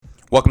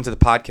Welcome to the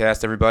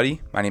podcast,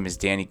 everybody. My name is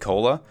Danny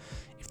Cola.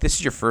 If this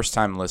is your first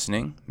time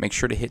listening, make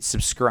sure to hit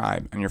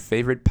subscribe on your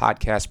favorite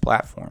podcast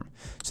platform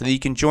so that you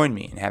can join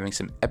me in having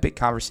some epic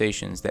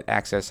conversations that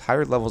access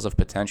higher levels of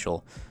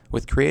potential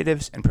with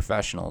creatives and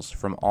professionals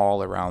from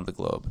all around the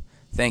globe.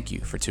 Thank you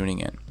for tuning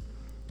in.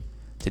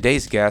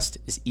 Today's guest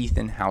is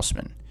Ethan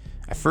Haussmann.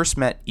 I first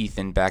met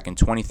Ethan back in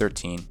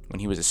 2013 when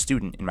he was a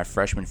student in my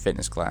freshman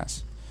fitness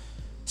class.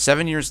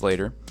 7 years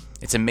later,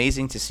 it's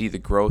amazing to see the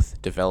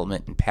growth,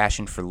 development, and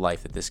passion for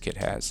life that this kid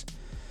has.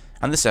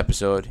 On this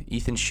episode,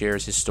 Ethan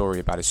shares his story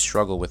about his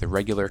struggle with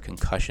irregular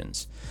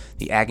concussions,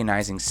 the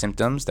agonizing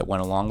symptoms that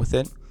went along with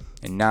it,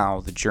 and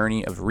now the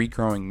journey of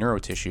regrowing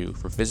neurotissue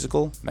for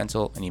physical,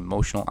 mental, and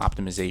emotional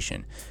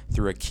optimization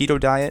through a keto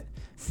diet,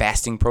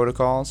 fasting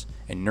protocols,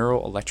 and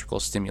neuroelectrical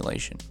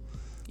stimulation.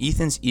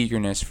 Ethan's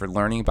eagerness for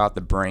learning about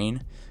the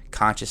brain,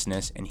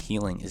 consciousness, and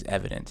healing is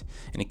evident,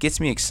 and it gets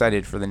me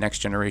excited for the next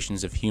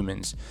generations of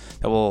humans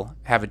that will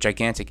have a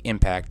gigantic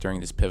impact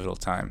during this pivotal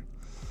time.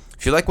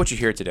 If you like what you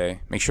hear today,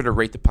 make sure to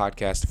rate the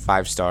podcast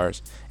 5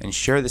 stars and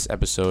share this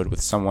episode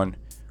with someone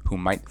who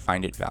might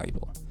find it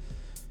valuable.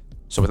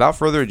 So without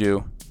further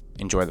ado,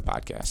 enjoy the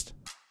podcast.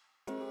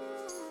 All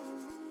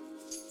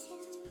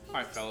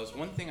right, fellas,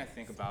 one thing I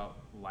think about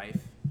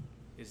life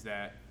is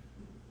that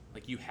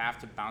you have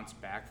to bounce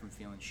back from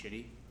feeling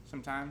shitty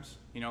sometimes.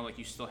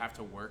 You still have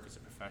to work as a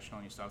professional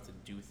and you still have to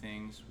do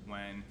things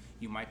when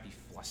you might be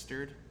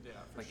flustered. Yeah,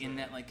 for sure. In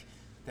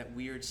that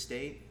weird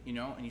state,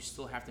 and you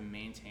still have to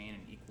maintain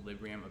an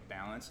equilibrium of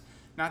balance.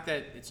 Not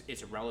that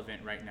it's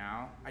irrelevant right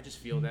now. I just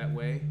feel that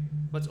way.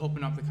 Let's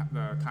open up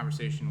the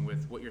conversation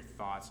with what your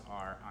thoughts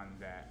are on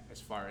that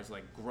as far as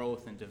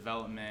growth and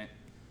development.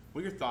 What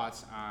are your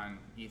thoughts on,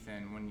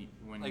 Ethan,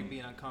 when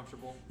being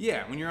uncomfortable?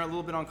 Yeah, when you're a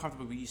little bit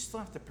uncomfortable, but you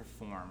still have to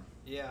perform.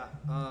 Yeah,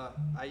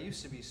 I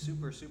used to be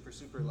super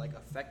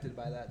affected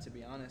by that, to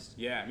be honest.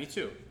 Yeah, me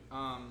too.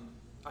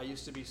 I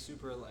used to be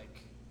super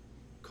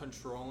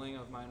controlling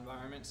of my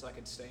environment so I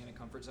could stay in a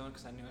comfort zone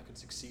because I knew I could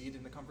succeed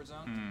in the comfort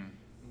zone.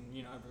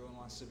 And, everyone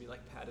wants to be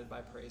patted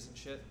by praise and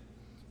shit.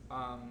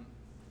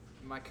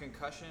 My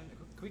concussion.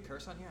 Can we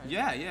curse on here?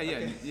 Yeah.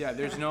 Okay. Yeah.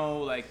 There's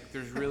no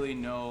there's really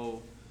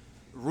no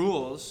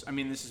rules. I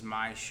mean, this is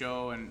my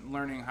show, and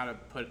learning how to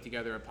put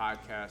together a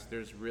podcast,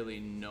 there's really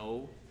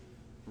no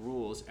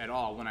rules at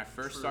all. When I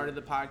first started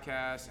the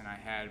podcast and I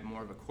had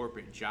more of a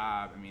corporate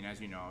job, I mean, as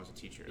you know, I was a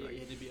teacher.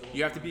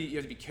 You have to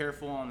be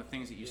careful on the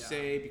things that you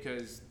say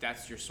because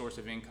that's your source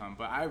of income.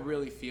 But I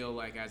really feel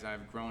as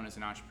I've grown as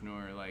an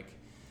entrepreneur,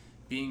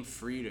 being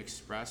free to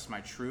express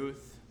my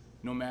truth,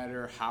 no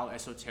matter how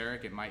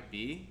esoteric it might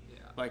be.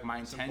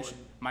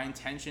 My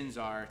intentions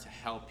are to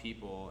help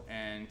people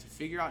and to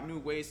figure out new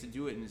ways to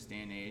do it in this day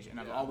and age. And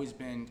I've always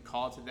been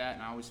called to that,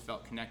 and I always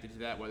felt connected to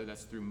that, whether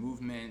that's through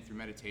movement, through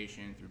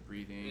meditation, through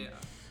breathing,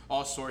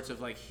 all sorts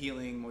of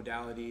healing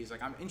modalities.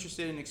 I'm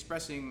interested in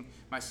expressing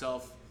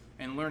myself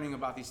and learning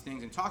about these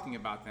things and talking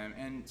about them.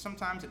 And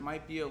sometimes it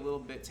might be a little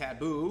bit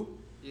taboo,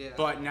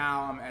 but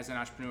now as an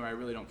entrepreneur, I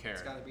really don't care.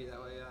 It's got to be that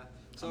way, yeah.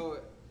 So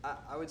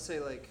I would say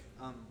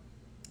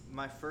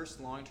my first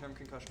long-term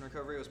concussion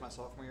recovery was my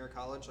sophomore year of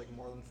college,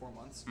 more than 4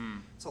 months.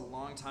 It's a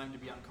long time to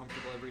be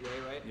uncomfortable every day,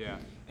 right? Yeah.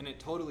 And it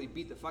totally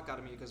beat the fuck out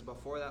of me because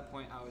before that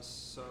point, I was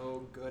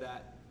so good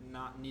at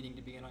not needing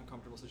to be in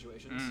uncomfortable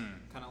situations,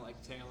 kind of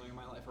tailoring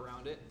my life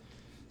around it.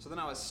 So then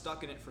I was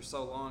stuck in it for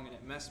so long, and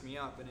it messed me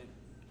up, and it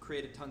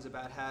created tons of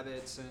bad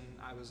habits, and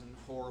I was in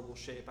horrible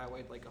shape. I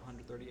weighed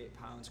 138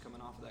 pounds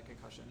coming off of that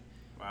concussion.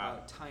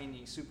 Wow.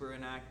 Tiny, super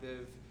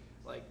inactive.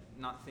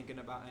 Not thinking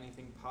about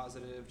anything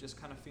positive, just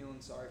kind of feeling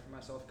sorry for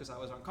myself because I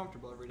was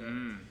uncomfortable every day.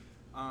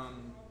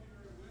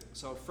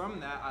 So from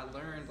that, I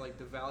learned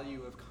the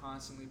value of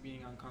constantly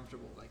being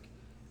uncomfortable.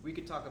 We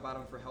could talk about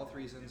them for health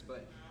reasons,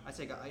 but I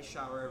take an ice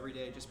shower every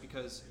day just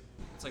because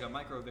it's a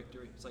micro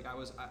victory. It's I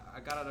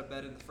got out of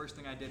bed and the first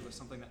thing I did was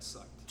something that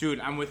sucked.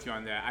 Dude, I'm with you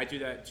on that. I do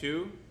that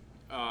too.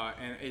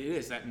 And it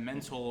is that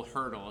mental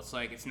hurdle. It's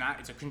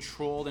it's a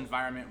controlled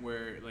environment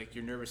where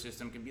your nervous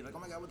system can be oh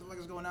my God, what the fuck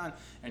is going on?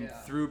 And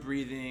through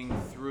breathing,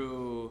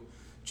 through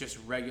just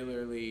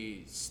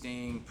regularly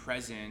staying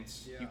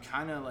present, you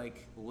kind of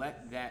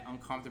let that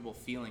uncomfortable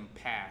feeling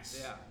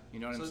pass. Yeah. You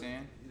know what I'm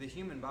saying? The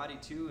human body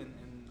too,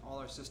 and all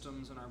our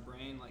systems in our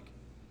brain,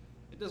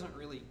 it doesn't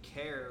really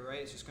care, right?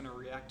 It's just going to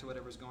react to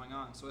whatever's going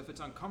on. So if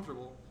it's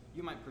uncomfortable,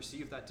 you might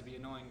perceive that to be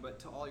annoying, but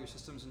to all your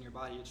systems in your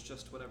body, it's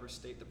just whatever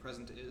state the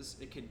present is.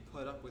 It can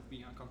put up with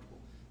being uncomfortable.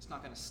 It's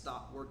not going to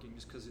stop working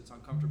just because it's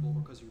uncomfortable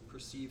or because you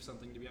perceive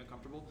something to be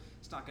uncomfortable.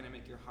 It's not going to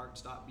make your heart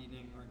stop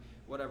beating or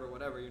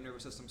whatever, your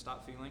nervous system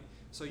stop feeling.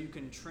 So you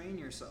can train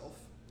yourself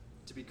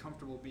to be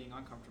comfortable being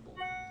uncomfortable.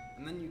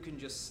 And then you can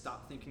just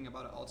stop thinking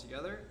about it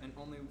altogether and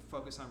only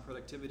focus on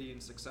productivity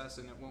and success,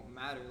 and it won't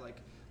matter.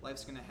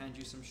 Life's going to hand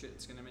you some shit.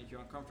 It's going to make you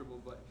uncomfortable,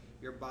 but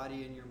your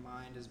body and your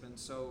mind has been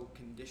so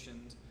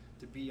conditioned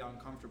to be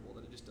uncomfortable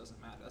that it just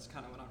doesn't matter. That's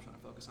kind of what I'm trying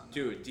to focus on now.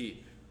 Dude,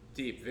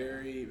 deep,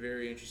 very,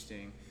 very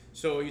interesting.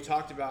 So you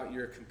talked about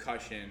your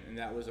concussion, and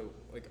that was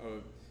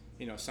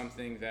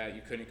something that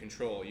you couldn't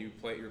control. You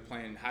were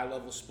playing high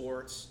level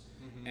sports.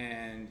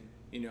 and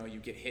you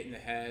get hit in the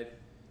head,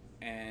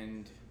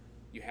 and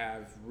you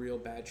have real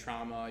bad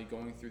trauma. You're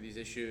going through these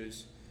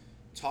issues.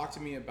 Talk to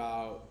me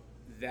about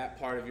that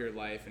part of your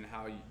life and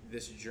how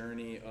this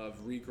journey of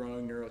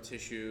regrowing neural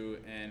tissue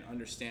and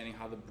understanding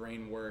how the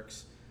brain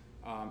works.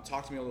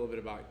 Talk to me a little bit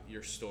about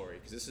your story,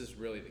 because this is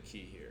really the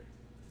key here.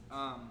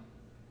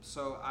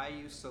 So I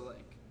used to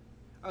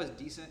I was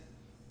decent,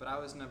 but I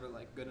was never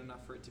good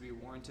enough for it to be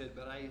warranted.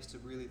 But I used to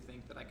really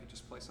think that I could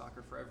just play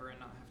soccer forever and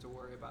not have to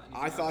worry about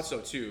anything. I thought so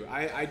too.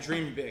 I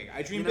dreamed big.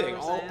 I dream big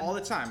all the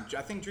time.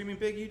 I think dreaming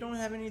big, you don't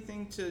have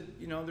anything to,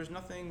 there's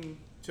nothing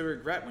to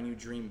regret when you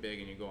dream big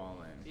and you go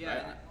all in. Yeah.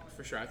 Right?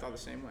 For sure. I thought the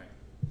same way.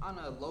 On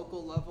a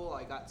local level,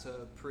 I got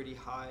to pretty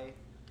high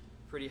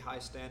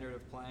standard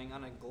of playing.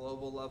 On a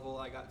global level,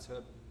 I got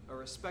to a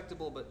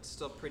respectable but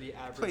still pretty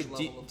average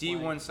level of playing.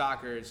 D1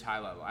 soccer is high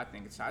level. I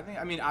think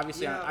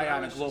obviously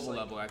on a global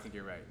level, I think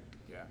you're right.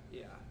 Yeah.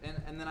 Yeah.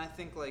 And then I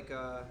think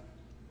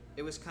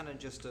it was kind of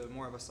just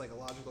more of a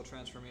psychological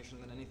transformation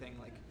than anything.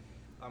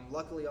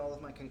 Luckily, all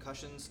of my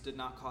concussions did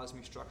not cause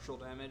me structural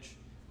damage,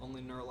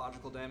 only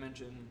neurological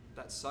damage, and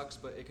that sucks,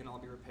 but it can all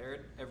be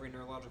repaired. Every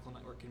neurological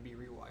network can be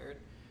rewired.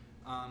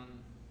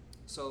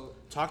 So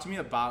talk to me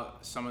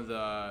about some of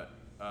the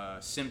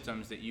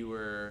symptoms that you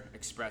were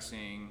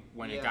expressing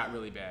when it got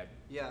really bad.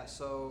 Yeah,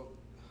 so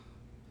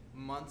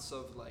months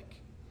of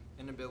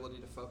inability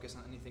to focus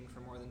on anything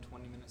for more than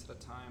 20 minutes at a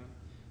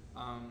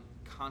time,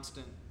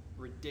 constant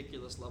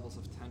ridiculous levels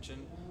of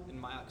tension in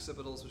my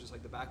occipitals, which is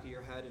the back of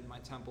your head, and my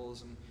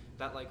temples, and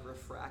that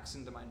refracts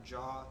into my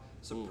jaw.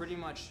 So pretty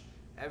much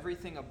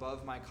everything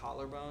above my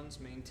collarbones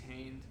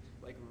maintained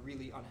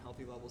really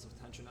unhealthy levels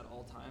of tension at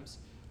all times.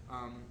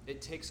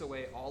 It takes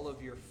away all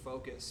of your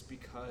focus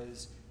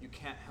because you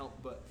can't help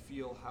but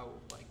feel how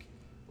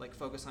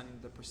focus on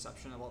the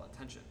perception of all that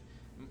tension.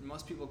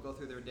 Most people go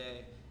through their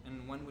day,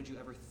 and when would you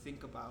ever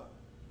think about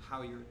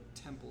how your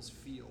temples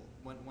feel?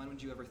 When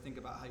would you ever think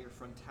about how your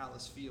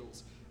frontalis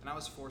feels? And I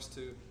was forced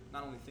to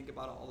not only think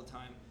about it all the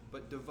time,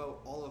 but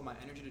devote all of my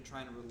energy to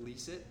try and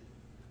release it.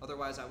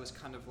 Otherwise, I was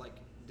kind of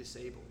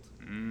disabled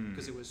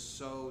because it was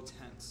so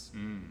tense.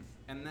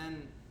 And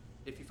then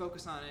if you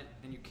focus on it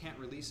and you can't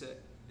release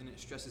it and it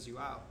stresses you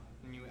out,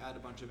 and you add a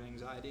bunch of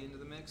anxiety into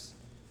the mix,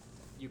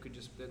 you could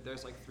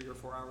there's 3 or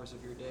 4 hours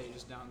of your day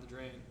just down the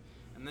drain.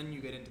 And then you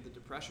get into the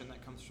depression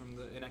that comes from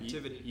the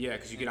inactivity. Yeah,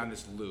 because you get on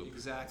this loop.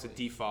 Exactly. It's a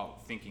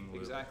default thinking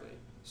loop. Exactly.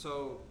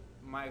 So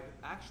my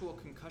actual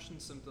concussion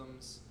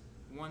symptoms,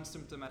 one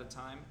symptom at a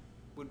time,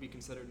 would be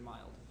considered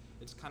mild.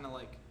 It's kind of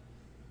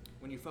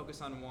when you focus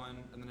on one,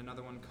 and then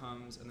another one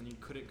comes, and then you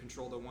couldn't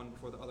control the one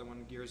before the other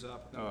one gears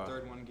up, and then the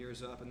third one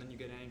gears up, and then you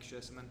get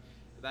anxious, and then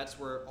that's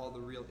where all the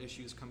real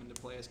issues come into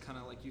play. It's kind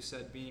of like you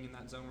said, being in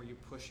that zone where you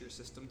push your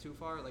system too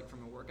far,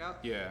 from a workout.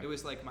 Yeah. It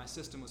was my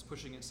system was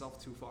pushing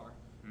itself too far,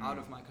 out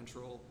of my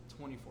control,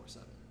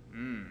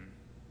 24/7.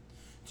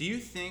 Do you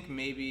think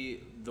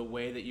maybe the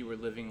way that you were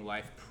living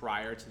life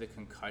prior to the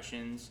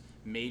concussions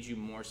made you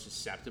more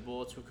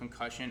susceptible to a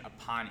concussion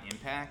upon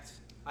impact?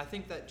 I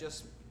think that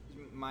just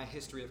my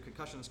history of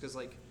concussions, because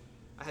I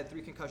had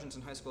 3 concussions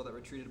in high school that were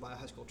treated by a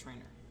high school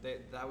trainer.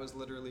 That was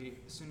literally,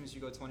 as soon as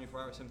you go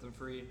 24-hour symptom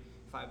free,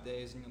 5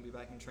 days, and you'll be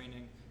back in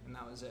training, and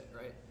that was it,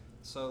 right?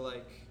 So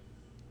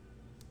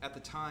at the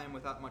time,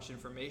 without much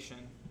information,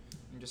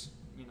 and just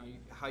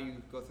how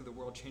you go through the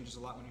world changes a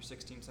lot when you're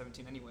 16,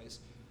 17 anyways.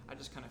 I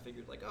just kind of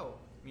figured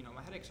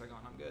my headaches are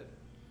gone, I'm good.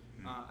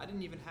 I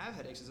didn't even have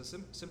headaches as a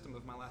symptom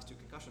of my last 2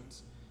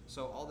 concussions.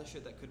 So all the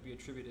shit that could be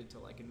attributed to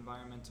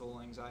environmental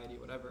anxiety,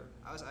 whatever,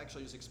 I was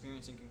actually just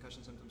experiencing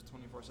concussion symptoms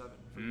 24/7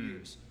 for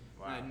years.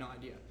 Wow. And I had no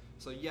idea.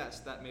 So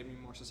yes, that made me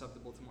more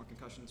susceptible to more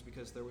concussions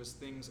because there was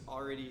things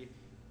already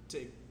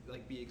to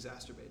be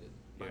exacerbated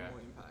by more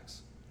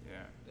impacts.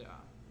 Yeah.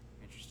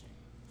 Interesting.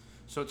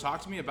 So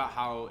talk to me about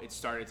how it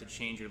started to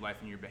change your life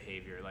and your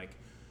behavior.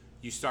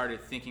 You started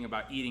thinking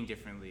about eating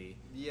differently.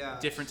 Yeah.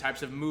 Different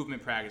types of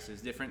movement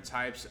practices, different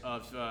types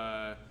of,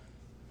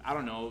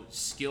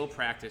 skill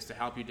practice to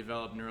help you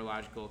develop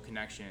neurological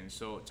connections.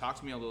 So talk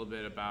to me a little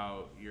bit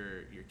about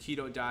your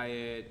keto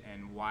diet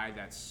and why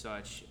that's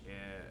such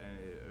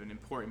an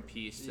important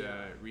piece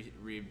to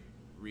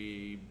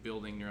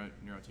rebuilding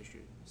neuro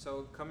tissue.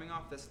 So coming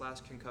off this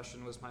last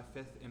concussion was my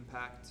 5th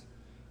impact,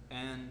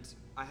 and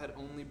I had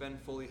only been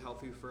fully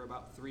healthy for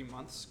about 3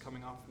 months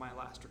coming off my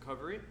last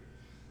recovery.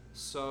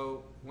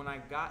 So when I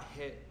got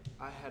hit,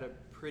 I had a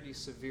pretty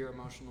severe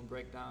emotional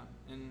breakdown,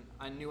 and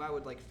I knew I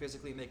would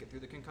physically make it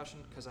through the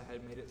concussion because I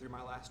had made it through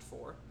my last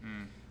 4.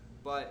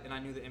 And I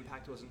knew the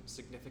impact wasn't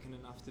significant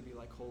enough to be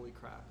holy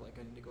crap,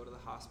 I need to go to the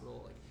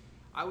hospital.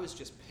 I was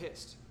just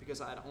pissed because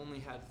I had only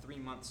had 3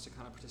 months to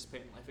kind of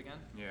participate in life again.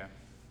 Yeah.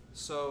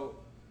 So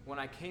when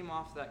I came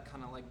off that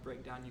kind of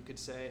breakdown, you could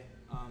say,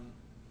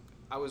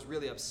 I was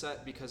really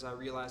upset because I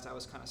realized I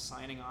was kind of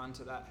signing on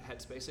to that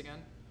headspace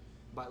again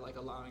by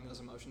allowing those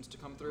emotions to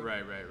come through.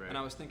 Right. And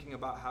I was thinking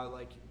about how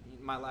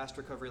my last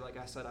recovery, like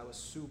I said, I was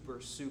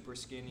super, super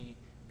skinny,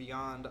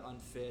 beyond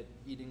unfit,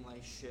 eating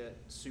like shit,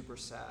 super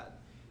sad.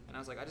 And I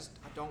was like, I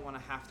don't want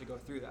to have to go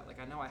through that. Like,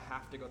 I know I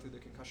have to go through the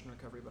concussion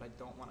recovery, but I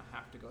don't want to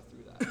have to go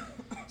through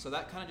that. So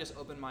that kind of just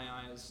opened my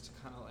eyes to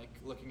kind of like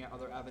looking at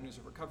other avenues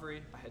of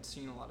recovery. I had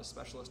seen a lot of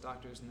specialist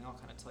doctors, and they all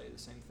kind of tell you the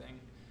same thing.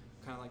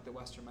 Kind of like the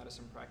Western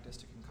medicine practice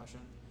to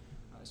concussion.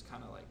 It's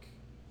kind of like,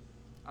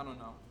 I don't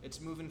know. It's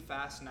moving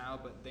fast now,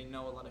 but they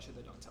know a lot of shit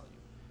they don't tell you.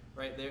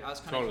 Right? I was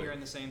kind of hearing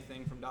the same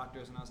thing from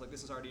doctors, and I was like,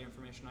 this is already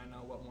information I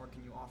know. What more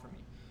can you offer me?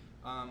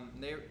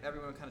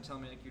 Everyone kind of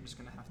telling me, like, you're just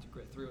going to have to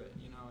grit through it,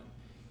 you know? And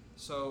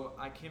so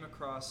I came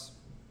across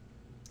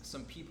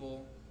some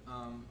people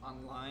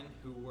online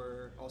who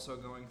were also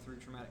going through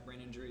traumatic brain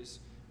injuries,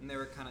 and they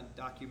were kind of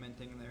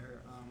documenting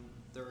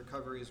their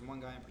recoveries. One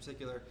guy in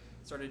particular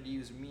started to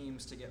use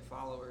memes to get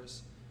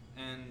followers,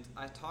 and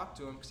I talked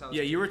to him because I was...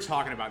 Yeah, you were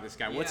talking about this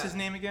guy. Yeah. What's his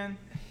name again?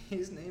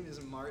 His name is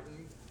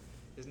Martin.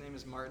 His name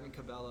is Martin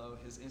Cabello.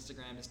 His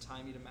Instagram is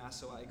Tie Me to Mass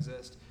So I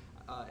Exist.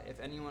 If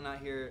anyone out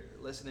here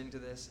listening to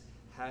this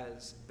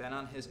has been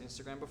on his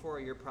Instagram before,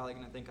 you're probably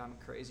going to think I'm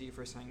crazy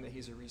for saying that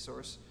he's a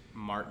resource.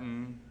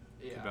 Martin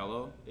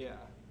Cabello? Yeah.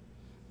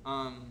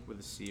 With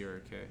a C or a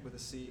K? With a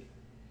C.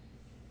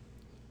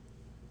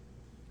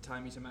 Tie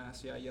Me to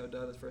Mass. Yeah, yo,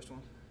 duh, the first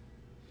one.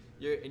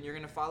 You're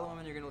going to follow him,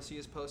 and you're going to see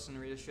his posts and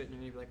read his shit,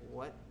 and you're going to be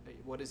like,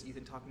 what is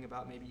Ethan talking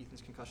about? Maybe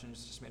Ethan's concussion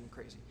has just made him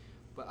crazy.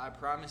 But I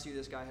promise you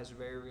this guy has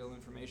very real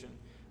information.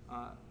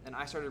 And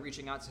I started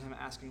reaching out to him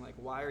asking, like,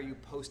 why are you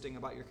posting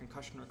about your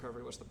concussion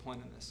recovery? What's the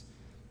point in this?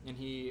 And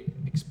he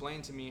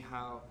explained to me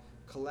how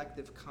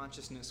collective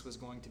consciousness was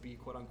going to be,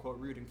 quote unquote,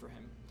 rooting for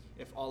him.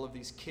 If all of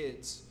these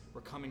kids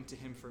were coming to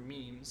him for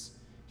memes,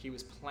 he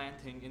was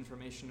planting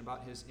information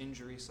about his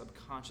injury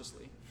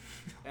subconsciously.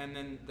 And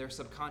then their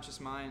subconscious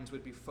minds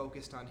would be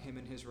focused on him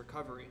and his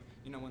recovery,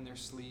 you know, when they're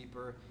asleep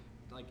or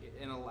like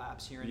in a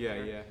lapse here and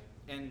there. Yeah.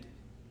 And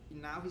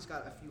now he's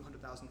got a few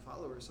 100,000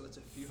 followers, so that's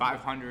a few...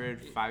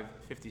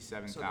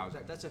 557,000. So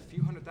that's a few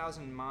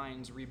 100,000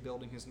 minds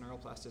rebuilding his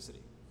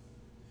neuroplasticity.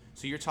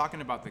 So you're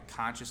talking about the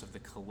conscious of the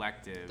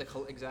collective.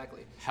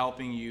 Exactly.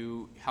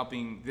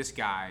 Helping this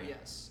guy...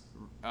 Yes.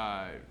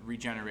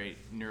 Regenerate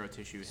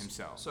neurotissue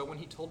himself. So when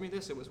he told me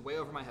this, it was way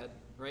over my head,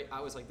 right?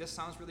 I was like, this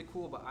sounds really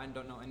cool, but I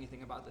don't know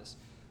anything about this.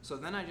 So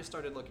then I just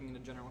started looking into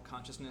general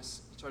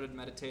consciousness, started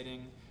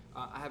meditating.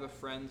 I have a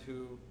friend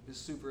who is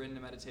super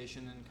into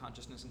meditation and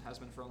consciousness and has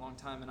been for a long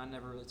time, and I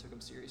never really took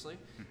him seriously.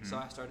 Mm-hmm. So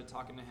I started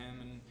talking to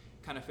him and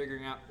kind of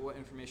figuring out what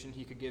information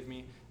he could give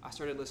me. I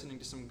started listening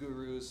to some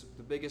gurus.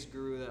 The biggest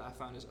guru that I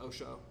found is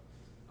Osho.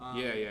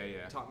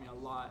 Taught me a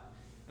lot.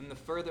 And the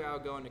further I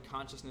would go into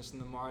consciousness and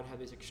the more I'd have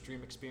these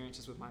extreme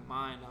experiences with my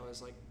mind, I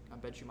was like, I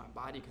bet you my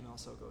body can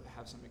also go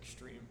have some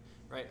extreme,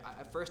 right?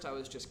 At first I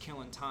was just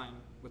killing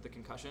time with the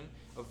concussion,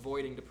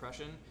 avoiding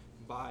depression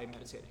by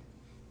meditating.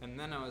 And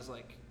then I was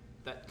like,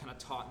 that kind of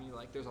taught me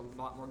like there's a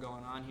lot more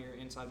going on here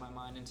inside my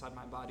mind, inside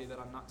my body that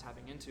I'm not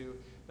tapping into.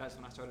 That's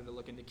when I started to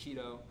look into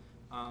keto.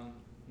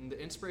 And the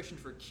inspiration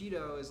for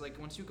keto is like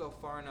once you go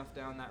far enough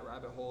down that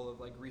rabbit hole of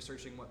like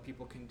researching what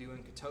people can do in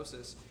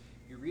ketosis,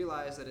 you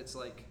realize that it's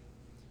like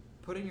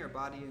putting your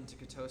body into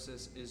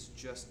ketosis is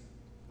just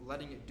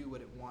letting it do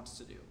what it wants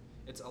to do.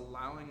 It's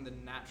allowing the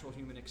natural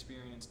human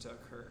experience to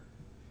occur.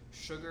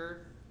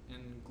 Sugar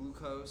and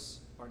glucose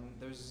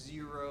there's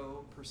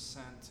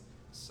 0%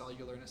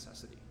 cellular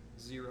necessity.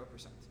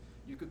 0%.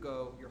 You could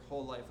go your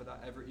whole life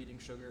without ever eating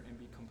sugar and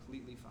be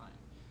completely fine.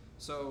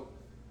 So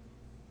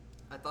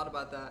I thought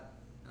about that.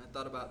 And I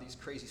thought about these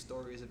crazy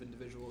stories of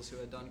individuals who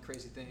had done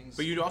crazy things.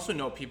 But you'd also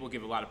know people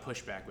give a lot of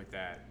pushback with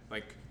that.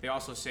 Like, they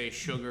also say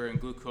sugar and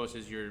glucose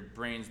is your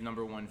brain's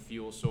number one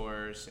fuel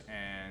source,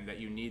 and that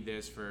you need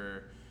this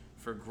for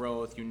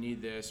growth, you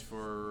need this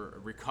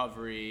for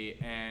recovery,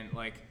 and,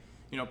 like,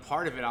 you know,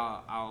 part of it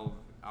I'll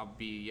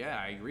be,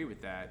 I agree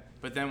with that.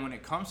 But then when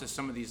it comes to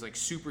some of these, like,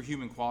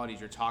 superhuman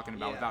qualities you're talking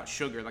about without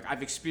sugar, like,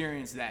 I've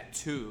experienced that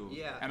too.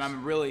 Yeah. And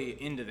I'm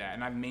really into that.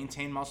 And I've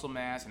maintained muscle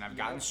mass, and I've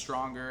gotten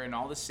stronger, and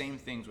all the same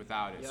things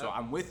without it. So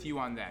I'm with you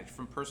on that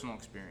from personal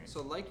experience.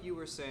 So like you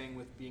were saying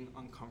with being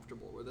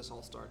uncomfortable, where this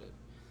all started,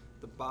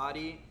 the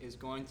body is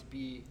going to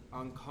be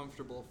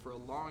uncomfortable for a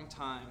long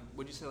time.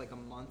 Would you say like a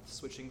month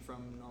switching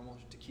from normal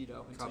to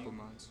keto? Couple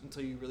months.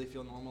 Until you really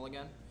feel normal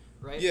again?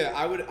 Right? Yeah,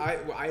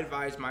 I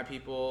advise my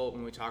people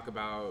when we talk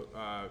about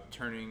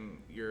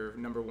turning your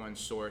number one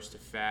source to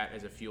fat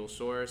as a fuel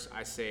source,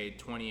 I say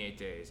 28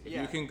 days. If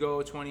you can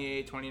go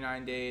 28,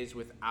 29 days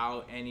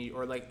without any,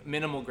 or like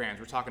minimal grams,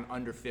 we're talking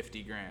under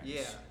 50 grams,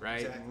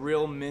 right? Exactly.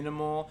 Real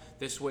minimal.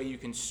 This way you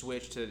can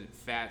switch to the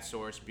fat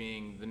source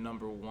being the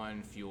number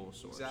one fuel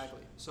source.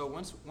 Exactly. So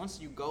once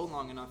you go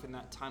long enough in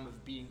that time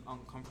of being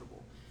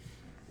uncomfortable,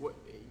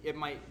 it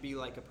might be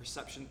like a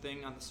perception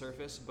thing on the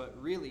surface, but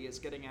really it's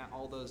getting at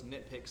all those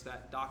nitpicks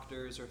that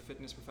doctors or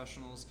fitness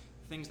professionals,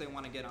 things they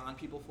want to get on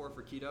people for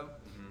keto.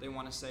 Mm-hmm. They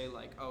want to say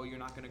like, oh, you're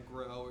not going to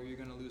grow, or you're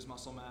going to lose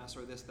muscle mass,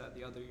 or this, that,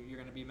 the other, you're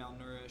going to be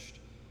malnourished.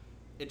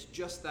 It's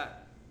just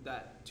that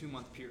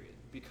 2-month period,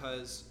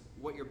 because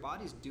what your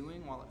body's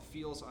doing while it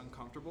feels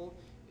uncomfortable,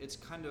 it's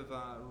kind of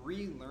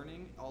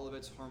relearning all of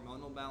its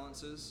hormonal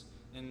balances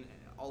and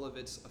all of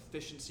its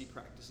efficiency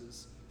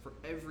practices for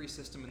every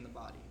system in the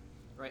body,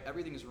 right?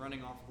 Everything is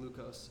running off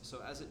glucose.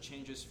 So as it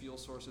changes fuel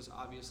sources,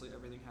 obviously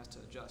everything has to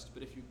adjust.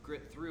 But if you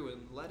grit through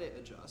and let it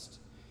adjust,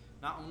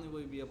 not only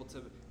will you be able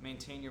to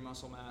maintain your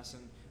muscle mass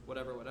and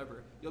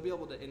whatever, you'll be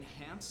able to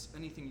enhance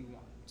anything you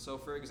want. So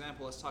for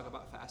example, let's talk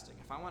about fasting.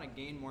 If I want to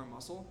gain more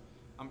muscle,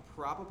 I'm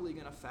probably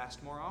going to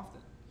fast more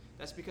often.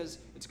 That's because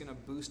it's going to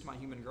boost my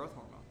human growth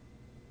hormone.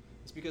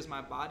 It's because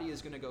my body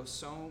is going to go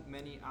so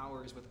many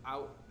hours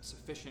without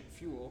sufficient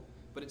fuel,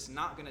 but it's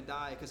not going to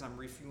die because I'm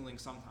refueling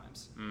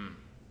sometimes.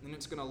 And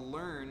it's going to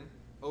learn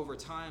over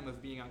time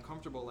of being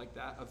uncomfortable like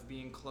that, of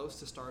being close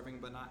to starving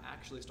but not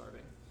actually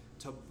starving,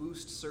 to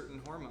boost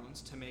certain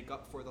hormones to make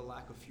up for the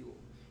lack of fuel.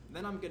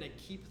 Then I'm going to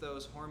keep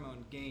those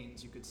hormone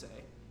gains, you could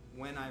say,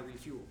 when I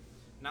refuel.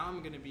 Now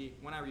I'm going to be,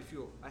 when I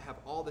refuel, I have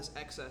all this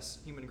excess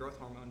human growth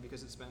hormone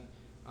because it's been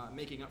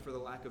making up for the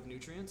lack of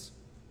nutrients.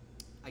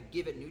 I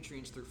give it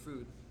nutrients through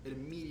food. It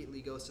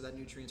immediately goes to that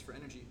nutrients for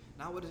energy.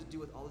 Now what does it do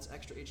with all this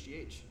extra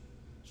HGH?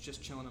 It's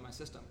just chilling in my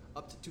system.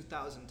 Up to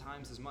 2,000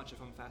 times as much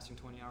if I'm fasting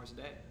 20 hours a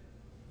day.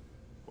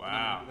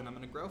 Wow. Then I'm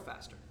going to grow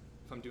faster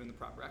if I'm doing the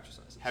proper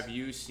exercises. Have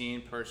you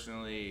seen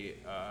personally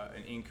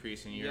an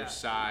increase in your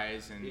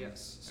size and,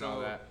 yes. and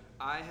all that?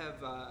 I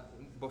have,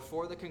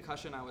 before the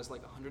concussion, I was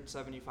like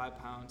 175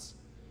 pounds,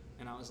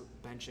 and I was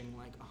benching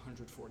like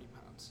 140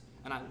 pounds.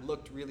 And I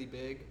looked really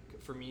big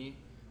for me,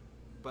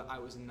 but I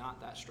was not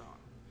that strong.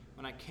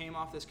 When I came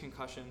off this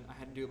concussion, I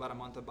had to do about a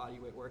month of body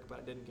weight work, but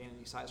I didn't gain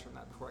any size from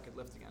that before I could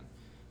lift again.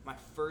 My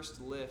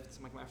first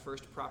lift, like my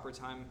first proper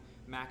time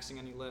maxing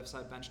any lifts,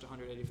 I benched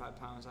 185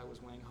 pounds. I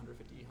was weighing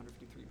 150,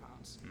 153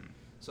 pounds.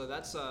 So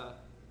that's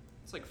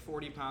it's like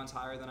 40 pounds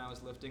higher than I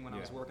was lifting when I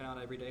was working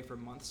out every day for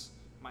months.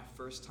 My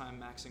first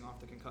time maxing off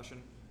the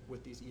concussion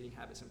with these eating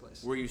habits in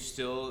place. Were you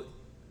still,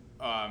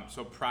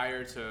 so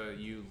prior to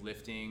you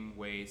lifting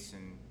weights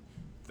and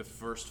the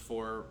first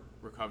 4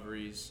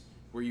 recoveries,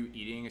 were you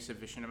eating a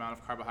sufficient amount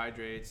of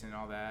carbohydrates and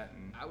all that?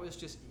 And I was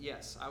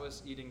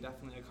eating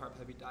definitely a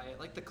carb-heavy diet,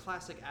 like the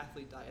classic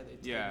athlete diet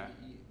they tell you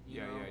to eat.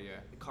 You know,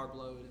 the carb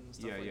load and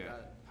stuff like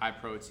that. High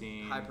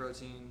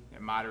protein.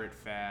 Moderate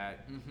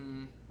fat.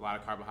 A lot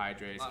of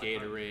carbohydrates.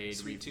 Gatorade,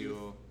 sweet refuel.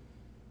 Tooth,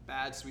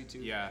 bad sweet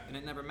tooth. Yeah. And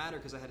it never mattered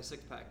because I had a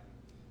 6-pack.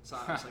 So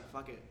I was like,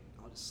 fuck it.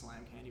 I'll just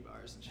slam candy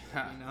bars and shit,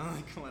 you know,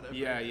 like whatever.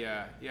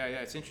 Yeah.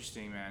 It's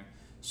interesting, man.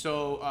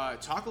 So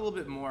talk a little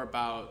bit more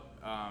about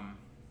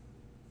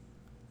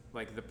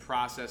like the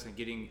process and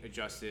getting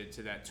adjusted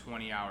to that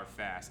 20-hour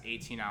fast,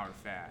 18-hour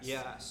fast.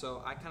 Yeah,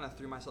 so I kind of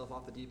threw myself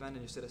off the deep end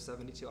and just did a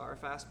 72-hour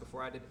fast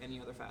before I did any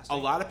other fasting. A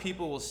lot of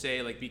people will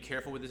say, like, be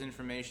careful with this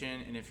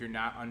information, and if you're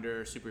not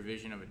under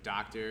supervision of a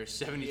doctor,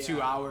 72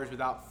 hours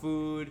without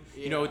food.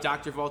 You know,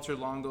 Dr. Walter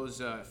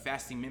Longo's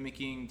fasting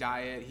mimicking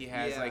diet, he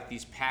has, like,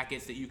 these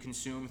packets that you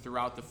consume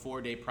throughout the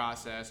 4-day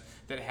process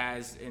that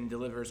has and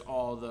delivers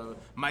all the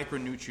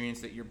micronutrients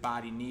that your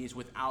body needs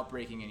without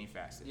breaking any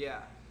fasting.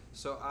 Yeah.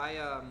 So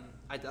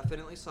I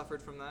definitely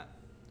suffered from that.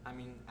 I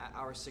mean, at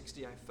hour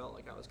 60, I felt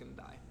like I was going to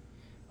die.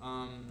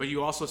 But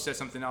you also said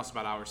something else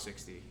about hour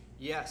 60.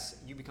 Yes,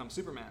 you become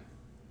Superman.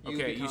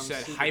 You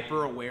said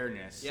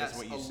hyper-awareness. Yes, is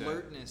what you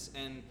alertness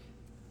and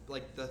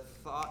like the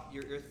thought,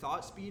 your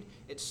thought speed,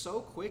 it's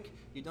so quick,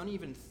 you don't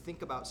even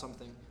think about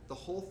something. The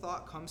whole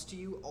thought comes to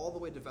you all the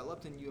way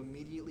developed and you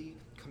immediately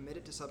commit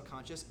it to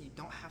subconscious. You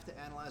don't have to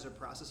analyze or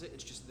process it,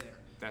 it's just there.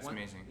 That's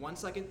amazing. 1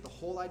 second, the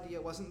whole idea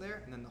wasn't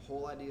there, and then the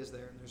whole idea is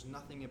there, and there's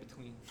nothing in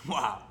between.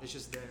 Wow. It's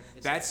just there.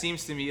 That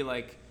seems to me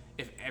like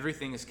if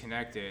everything is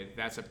connected,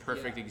 that's a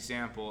perfect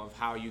example of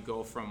how you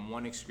go from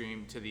one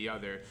extreme to the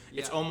other.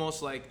 It's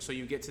almost like, so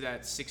you get to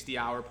that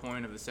 60-hour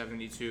point of the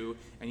 72,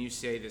 and you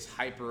say this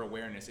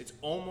hyper-awareness. It's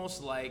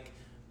almost like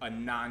a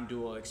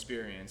non-dual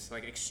experience.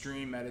 Like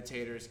extreme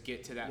meditators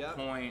get to that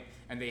point,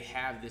 and they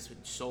have this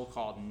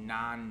so-called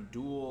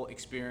non-dual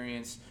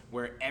experience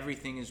where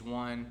everything is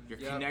one. You're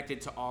connected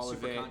to all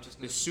of it.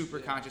 The super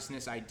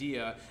consciousness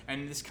idea,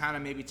 and this kind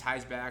of maybe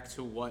ties back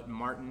to what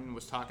Martin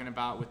was talking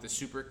about with the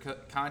super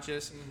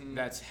conscious.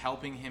 That's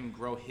helping him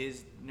grow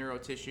his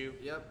neurotissue.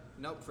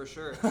 Nope, for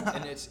sure.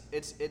 And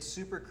it's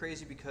super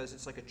crazy because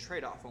it's like a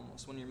trade-off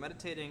almost. When you're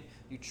meditating,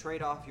 you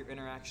trade off your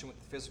interaction with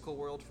the physical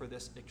world for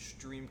this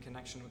extreme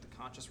connection with the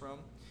conscious realm.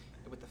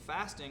 And with the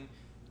fasting,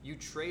 you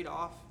trade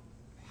off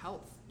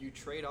health, you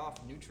trade off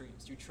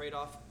nutrients, you trade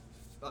off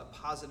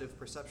positive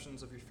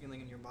perceptions of your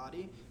feeling in your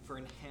body for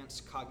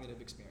enhanced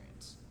cognitive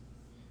experience,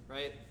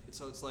 right?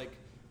 So it's like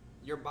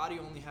your body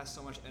only has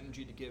so much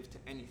energy to give to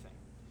anything.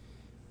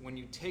 When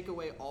you take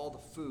away all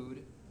the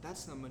food,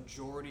 that's the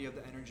majority of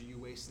the energy you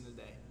waste in the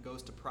day. It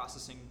goes to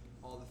processing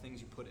all the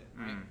things you put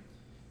in, right?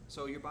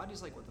 So your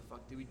body's like, what the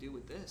fuck do we do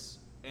with this?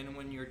 And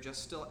when you're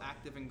just still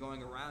active and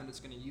going around,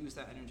 it's going to use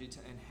that energy to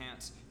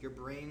enhance your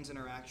brain's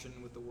interaction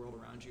with the world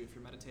around you. If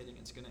you're meditating,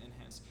 it's going to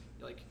enhance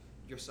like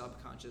your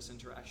subconscious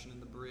interaction and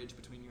the bridge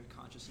between your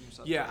conscious and your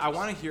subconscious. Yeah, I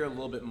want to hear a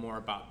little bit more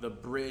about the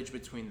bridge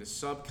between the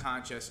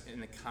subconscious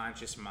and the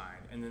conscious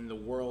mind, and then the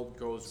world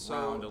goes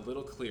round a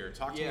little clearer.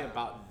 Talk to me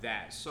about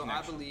that. So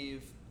connection. I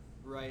believe,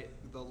 right,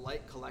 the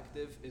light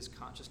collective is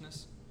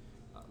consciousness.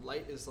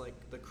 light is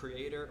like the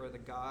creator or the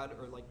God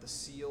or like the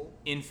seal.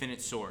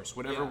 Infinite source,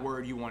 whatever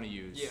word you want to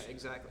use. Yeah,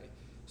 exactly.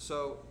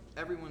 So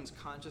everyone's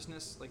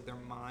consciousness, like their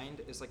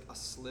mind, is like a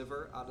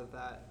sliver out of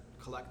that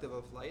collective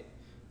of light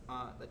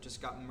that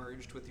just got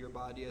merged with your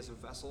body as a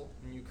vessel,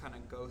 and you kind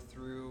of go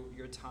through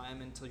your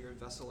time until your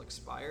vessel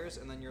expires,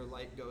 and then your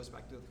light goes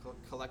back to the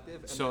collective.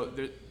 And so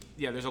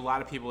there's a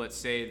lot of people that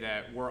say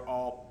that we're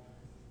all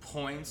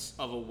points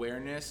of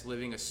awareness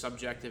living a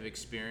subjective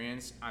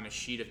experience on a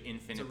sheet of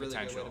infinite it's a really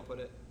potential. good way to put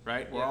it.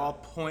 Right? Yeah. We're all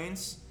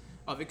points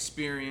of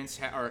experience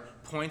or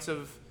points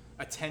of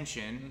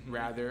attention,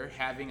 rather,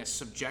 having a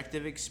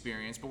subjective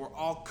experience, but we're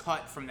all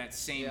cut from that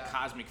same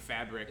cosmic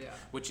fabric,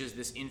 which is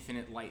this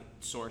infinite light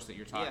source that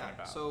you're talking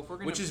about. So if we're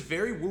gonna which is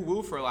very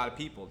woo-woo for a lot of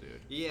people,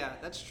 dude. Yeah,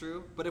 that's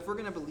true. But if we're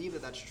going to believe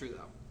that that's true,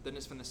 though, then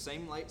it's been the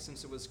same light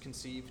since it was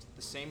conceived,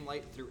 the same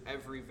light through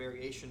every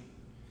variation,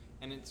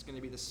 and it's going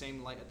to be the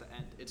same light at the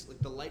end. It's like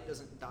the light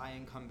doesn't die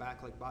and come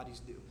back like bodies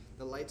do.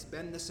 The light's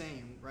been the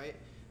same, right?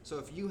 So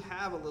if you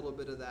have a little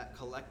bit of that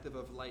collective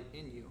of light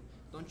in you,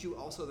 don't you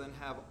also then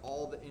have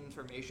all the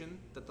information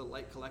that the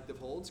light collective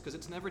holds? Because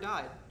it's never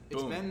died.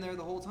 It's been there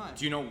the whole time.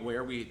 Do you know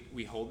where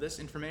we hold this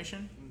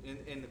information?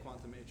 In the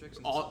quantum matrix.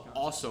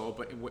 Also,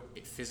 but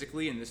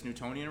physically in this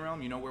Newtonian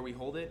realm, you know where we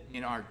hold it?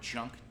 In our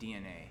junk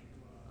DNA.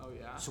 Oh,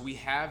 yeah? So we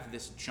have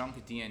this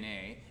junk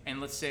DNA,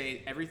 and let's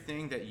say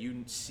everything that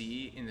you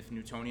see in the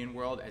Newtonian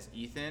world as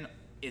Ethan,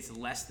 it's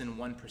less than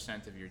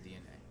 1% of your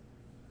DNA.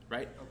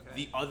 Right?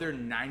 Okay. The other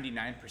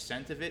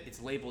 99% of it, it's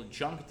labeled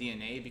junk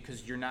DNA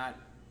because you're not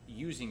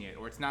using it,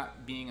 or it's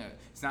not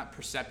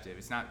perceptive.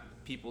 It's not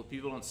people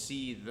don't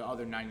see the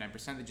other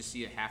 99%, they just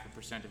see a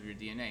 0.5% of your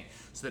DNA.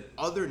 So that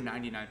other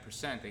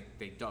 99%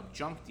 they dub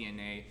junk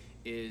DNA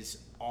is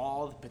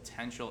all the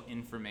potential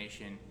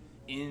information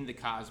in the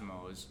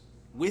cosmos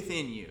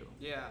within you.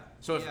 Yeah.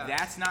 So if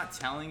that's not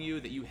telling you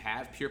that you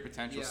have pure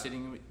potential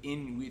sitting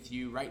in with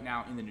you right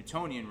now in the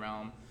Newtonian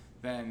realm,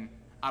 then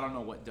I don't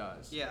know what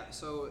does. Yeah,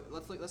 so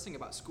let's think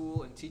about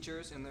school and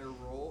teachers and their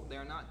role. They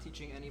are not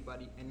teaching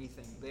anybody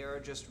anything. They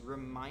are just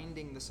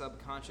reminding the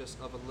subconscious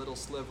of a little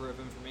sliver of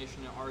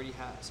information it already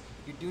has.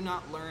 You do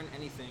not learn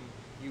anything,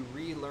 you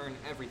relearn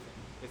everything.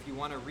 If you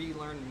want to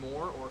relearn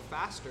more or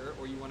faster,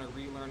 or you want to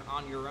relearn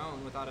on your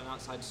own without an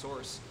outside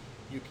source,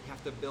 you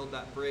have to build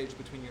that bridge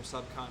between your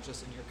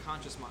subconscious and your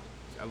conscious mind.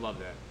 I love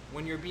that.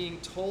 When you're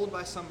being told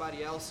by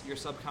somebody else, your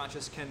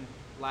subconscious can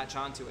latch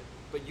onto it,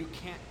 but you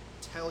can't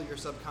tell your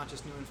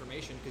subconscious new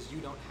information because you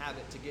don't have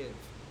it to give,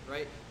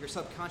 right? Your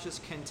subconscious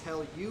can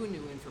tell you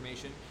new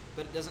information,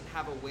 but it doesn't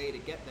have a way to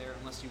get there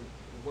unless you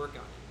work on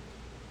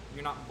it.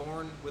 You're not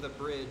born with a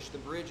bridge. The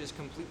bridge is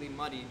completely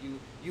muddied.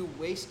 You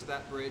waste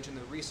that bridge and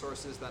the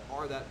resources that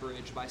are that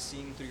bridge by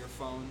seeing through your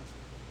phone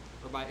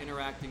or by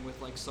interacting with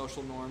like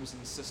social norms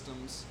and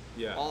systems.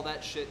 Yeah. All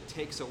that shit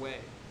takes away.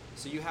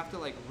 So you have to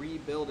like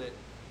rebuild it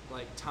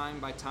like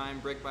time by time,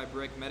 brick by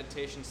brick,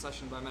 meditation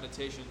session by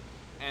meditation.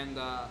 And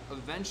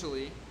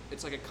eventually,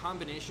 it's like a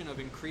combination of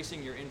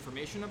increasing your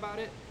information about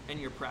it and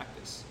your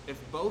practice. If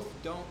both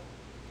don't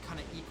kind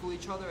of equal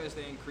each other as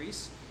they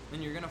increase,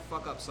 then you're going to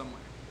fuck up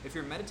somewhere. If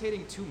you're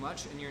meditating too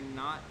much and you're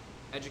not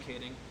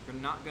educating, you're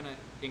not going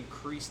to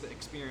increase the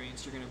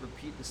experience. You're going to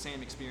repeat the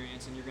same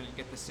experience and you're going to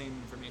get the same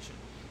information.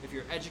 If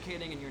you're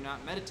educating and you're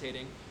not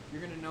meditating,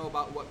 you're going to know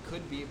about what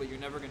could be, but you're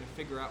never going to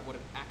figure out what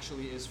it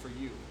actually is for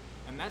you.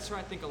 And that's where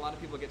I think a lot of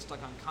people get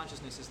stuck on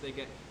consciousness is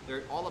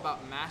they're all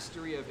about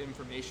mastery of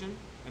information,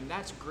 and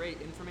that's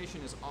great.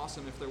 Information is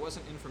awesome. If there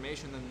wasn't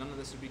information, then none of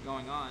this would be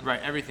going on.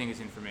 Right, everything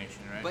is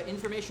information, right? But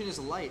information is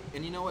light,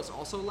 and you know what's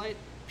also light?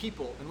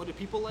 People. And what do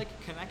people like?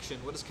 Connection.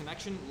 What is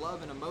connection?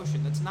 Love and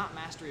emotion. That's not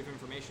mastery of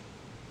information.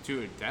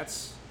 Dude,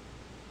 it's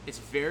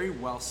very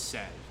well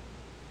said.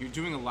 You're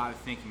doing a lot of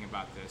thinking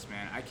about this,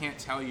 man. I can't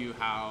tell you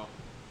how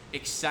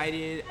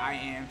excited I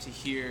am to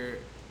hear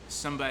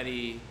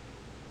somebody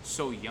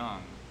so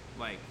young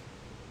like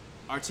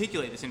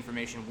articulate this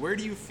information. Where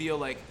do you feel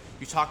like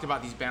you talked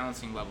about these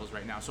balancing levels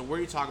right now? So where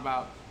do you talk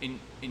about in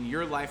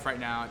your life right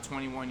now at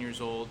 21 years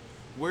old,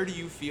 where do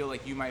you feel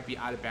like you might be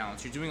out of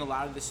balance? You're doing a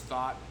lot of this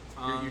thought,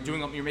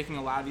 you're making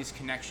a lot of these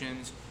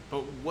connections,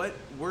 but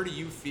where do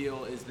you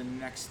feel is the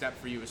next step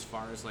for you as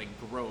far as like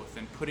growth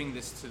and putting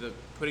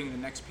the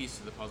next piece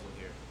to the puzzle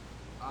here?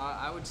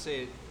 I would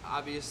say,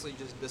 obviously,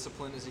 just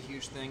discipline is a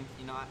huge thing.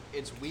 You know,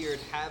 it's weird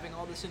having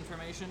all this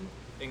information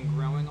and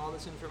growing all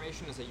this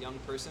information as a young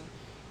person.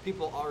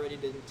 People already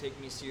didn't take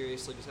me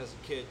seriously just as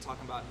a kid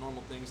talking about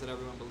normal things that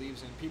everyone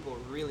believes in. People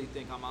really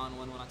think I'm on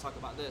one when I talk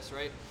about this,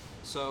 right?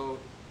 So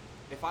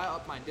if I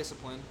up my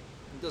discipline,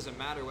 it doesn't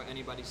matter what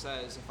anybody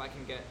says. If I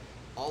can get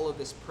all of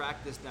this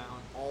practice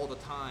down all the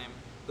time,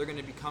 they're going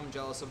to become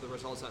jealous of the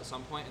results at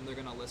some point, and they're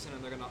going to listen,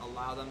 and they're going to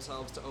allow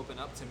themselves to open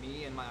up to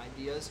me and my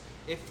ideas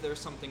if there's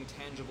something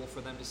tangible for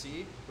them to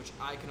see, which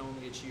I can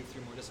only achieve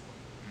through more discipline.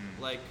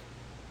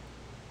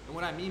 And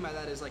what I mean by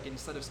that is, like,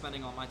 instead of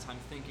spending all my time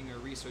thinking or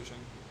researching,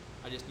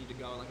 I just need to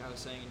go, like I was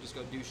saying, and just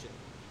go do shit.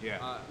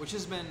 Yeah. Which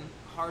has been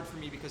hard for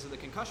me because of the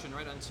concussion,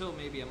 right? Until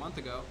maybe a month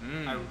ago,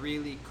 I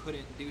really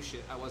couldn't do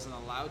shit. I wasn't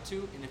allowed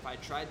to, and if I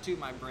tried to,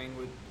 my brain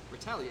would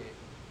retaliate.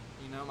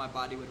 You know, my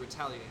body would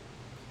retaliate.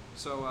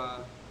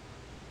 So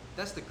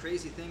that's the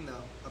crazy thing,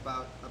 though,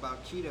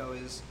 about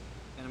keto is,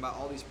 and about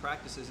all these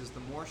practices, is the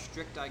more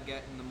strict I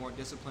get and the more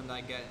disciplined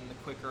I get and the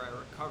quicker I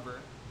recover,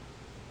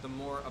 the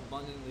more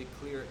abundantly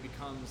clear it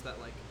becomes that,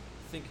 like,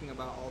 thinking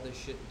about all this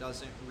shit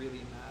doesn't really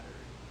matter.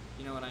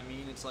 You know what I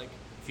mean? It's like,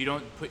 if you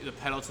don't put the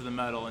pedal to the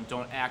metal and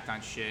don't act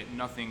on shit,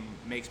 nothing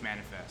makes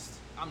manifest.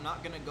 I'm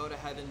not going to go to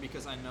heaven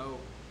because I know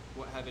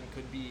what heaven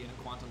could be in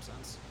a quantum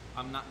sense.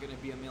 I'm not going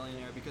to be a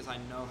millionaire because I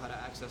know how to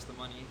access the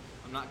money.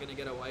 I'm not going to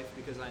get a wife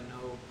because I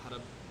know how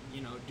to,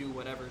 you know, do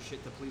whatever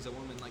shit to please a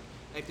woman. Like,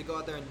 I have to go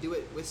out there and do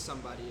it with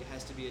somebody. It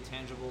has to be a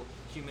tangible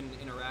human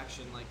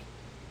interaction. Like,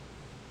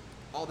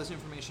 all this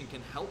information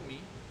can help me.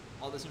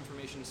 All this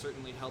information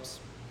certainly helps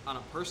on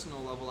a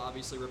personal level,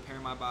 obviously, repair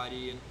my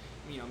body and,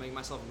 you know, make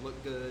myself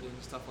look good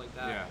and stuff like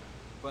that. Yeah.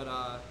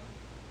 But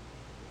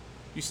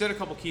you said a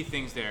couple key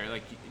things there,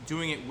 like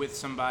doing it with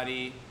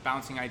somebody,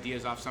 bouncing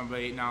ideas off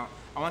somebody. Now,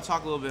 I want to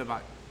talk a little bit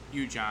about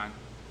you, John.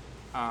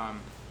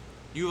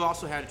 You've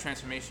also had a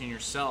transformation in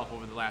yourself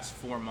over the last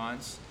 4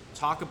 months.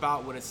 Talk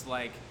about what it's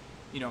like,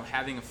 you know,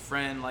 having a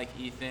friend like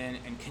Ethan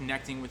and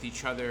connecting with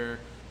each other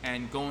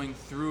and going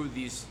through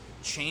these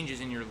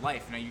changes in your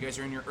life. Now, you guys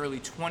are in your early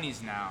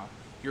 20s now.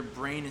 Your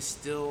brain is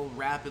still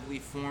rapidly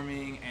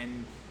forming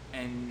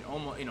and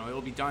almost, you know,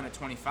 it'll be done at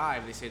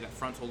 25. They say that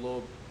frontal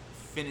lobe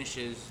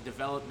finishes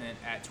development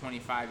at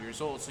 25 years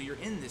old. So you're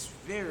in this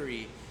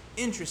very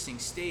interesting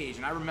stage,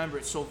 and I remember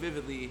it so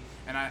vividly,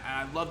 and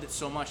I loved it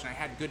so much, and I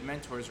had good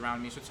mentors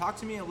around me. So talk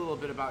to me a little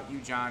bit about you,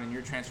 John, and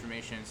your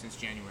transformation since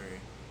January.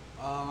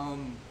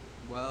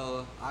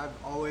 Well, I've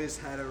always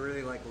had a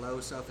really like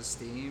low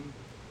self-esteem.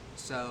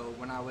 So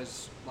when I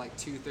was like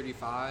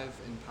 235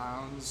 in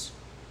pounds,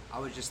 I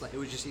was just like, it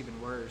was just even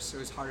worse. It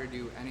was hard to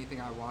do anything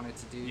I wanted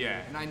to do.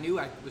 Yeah. And I knew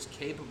I was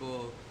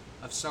capable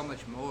of so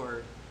much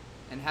more.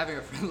 And having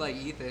a friend like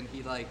Ethan,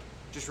 he like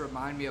just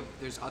reminded me of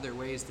there's other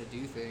ways to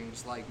do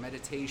things, like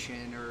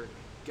meditation or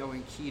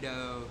going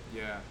keto.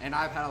 Yeah. And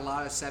I've had a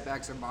lot of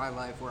setbacks in my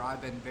life where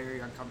I've been very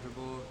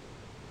uncomfortable.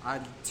 I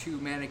had 2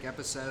 manic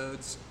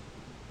episodes.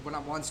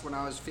 Once when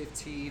I was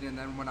 15 and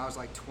then when I was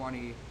like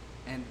 20.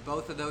 And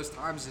both of those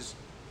times is,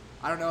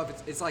 I don't know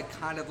if it's like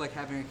kind of like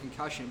having a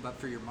concussion, but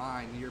for your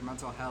mind, your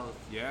mental health.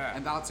 Yeah.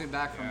 And bouncing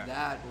back from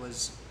that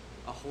was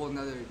a whole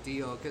nother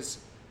deal because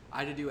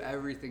I had to do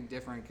everything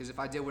different. Because if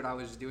I did what I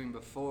was doing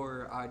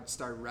before, I'd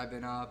start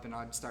revving up and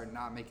I'd start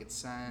not making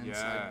sense.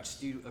 Yes. I'd just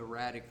do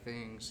erratic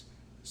things.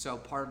 So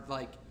part of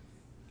like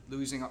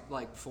losing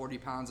like 40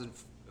 pounds in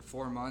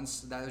 4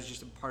 months, that was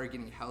just a part of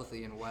getting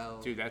healthy and well.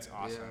 Dude, that's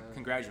awesome. Yeah.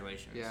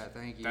 Congratulations. Yeah,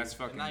 thank you. That's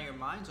fucking... And now your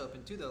mind's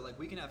open too, though. Like,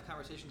 we can have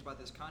conversations about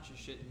this conscious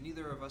shit, and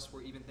neither of us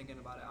were even thinking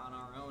about it on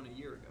our own a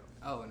year ago.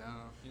 Oh, no.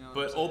 You know what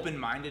But I'm saying?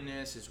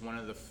 open-mindedness is one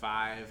of the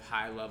 5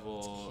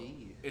 high-level.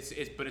 It's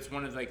key. But it's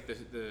one of like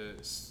the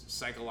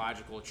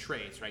psychological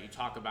traits, right? You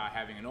talk about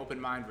having an open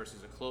mind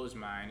versus a closed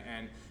mind,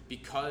 and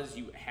because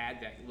you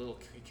had that little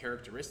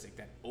characteristic,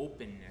 that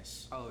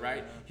openness,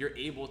 right? Yeah. You're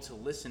able to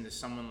listen to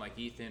someone like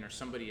Ethan or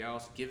somebody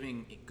else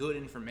giving good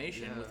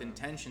information with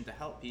intention to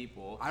help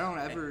people. I don't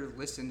ever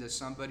listen to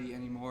somebody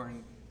anymore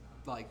and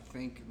like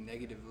think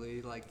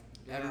negatively. Like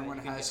everyone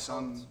you can has get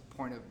some hooked.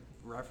 point of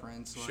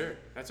reference. Like, Sure,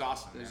 that's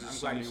awesome. There's Man. just I'm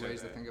so glad many you said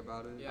ways that. to think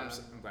about it. Yeah.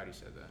 I'm glad you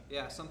said that.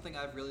 Yeah, something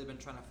I've really been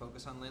trying to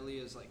focus on lately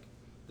is like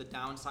the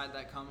downside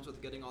that comes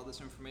with getting all this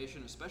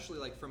information, especially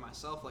like for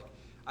myself. Like,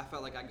 I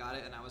felt like I got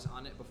it and I was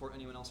on it before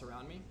anyone else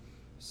around me.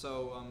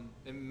 So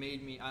it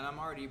made me, and I'm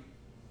already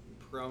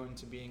prone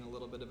to being a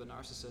little bit of a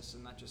narcissist,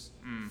 and that just,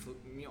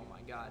 oh my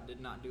God, did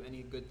not do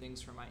any good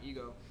things for my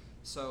ego.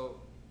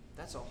 So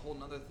that's a whole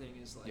nother thing.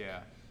 Is like,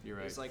 Yeah, you're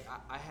right. It's like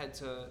I had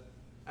to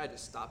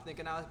stop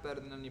thinking I was better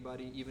than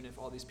anybody, even if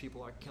all these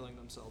people are killing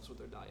themselves with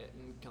their diet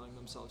and killing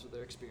themselves with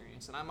their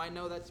experience. And I might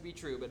know that to be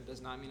true, but it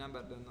does not mean I'm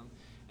better than them.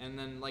 And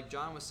then, like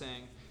John was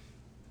saying,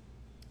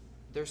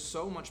 there's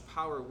so much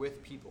power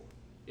with people.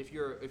 If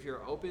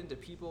you're open to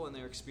people and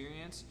their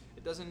experience,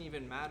 it doesn't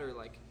even matter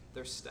like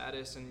their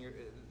status and your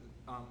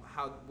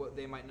what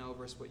they might know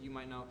versus what you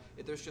might know.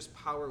 There's just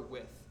power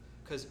with.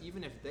 Because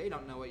even if they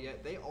don't know it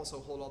yet, they also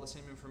hold all the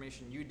same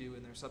information you do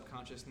in their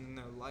subconscious and in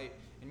their light,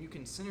 and you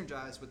can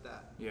synergize with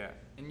that. Yeah.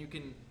 And you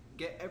can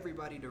get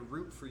everybody to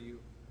root for you,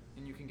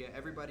 and you can get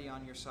everybody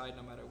on your side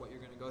no matter what you're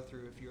going to go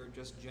through if you're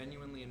just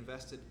genuinely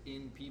invested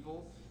in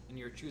people and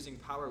you're choosing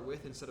power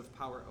with instead of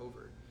power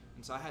over.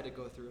 And so I had to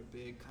go through a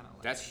big kind of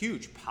like... That's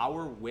huge.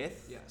 Power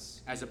with,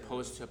 yes, as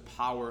opposed to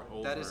power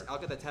over. That is, I'll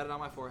get that tatted on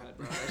my forehead,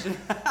 bro.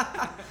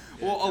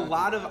 Well, a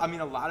lot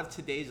of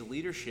today's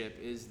leadership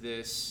is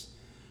this,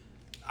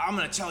 I'm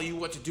going to tell you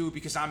what to do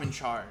because I'm in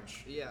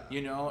charge. Yeah.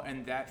 You know,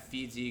 and that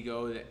feeds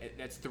ego.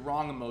 That's the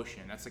wrong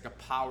emotion. That's like a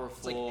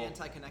powerful... It's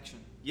like anti-connection.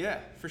 Yeah,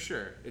 for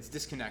sure. It's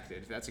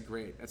disconnected. That's a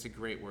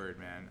great word,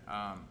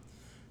 man.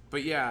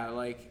 But yeah,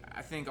 like,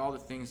 I think all the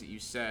things that you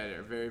said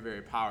are very,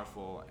 very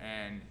powerful.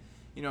 And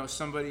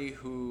somebody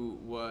who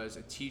was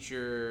a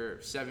teacher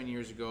 7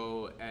 years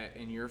ago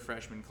in your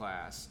freshman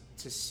class,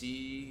 to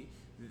see,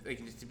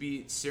 like, to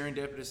be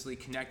serendipitously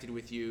connected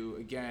with you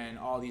again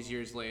all these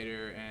years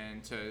later,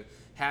 and to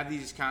have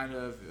these kind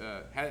of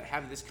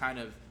have this kind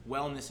of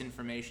wellness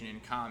information in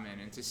common,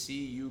 and to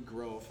see you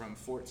grow from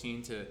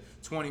 14 to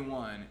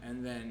 21,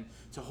 and then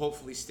to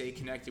hopefully stay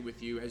connected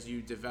with you as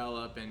you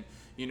develop and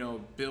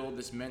build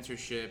this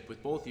mentorship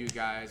with both of you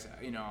guys.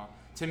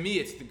 To me,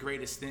 it's the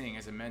greatest thing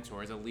as a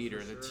mentor, as a leader,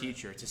 as a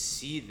teacher, to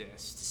see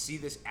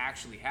this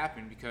actually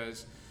happen,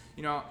 because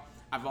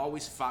I've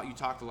always thought, you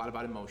talked a lot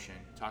about emotion,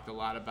 talked a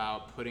lot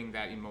about putting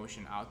that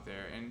emotion out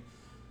there. And,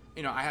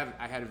 I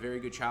had a very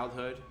good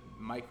childhood,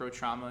 micro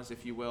traumas,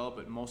 if you will,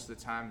 but most of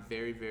the time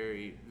very,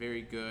 very,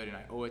 very good. And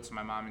I owe it to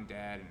my mom and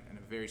dad and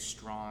a very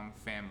strong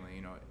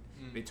family.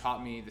 They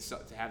taught me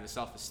to have the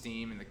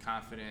self-esteem and the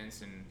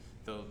confidence and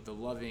the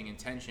loving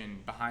intention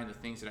behind the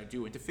things that I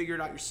do, and to figure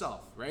it out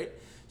yourself, right?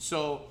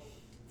 So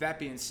that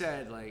being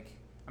said, like,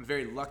 I'm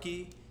very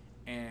lucky,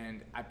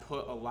 and I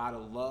put a lot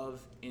of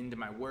love into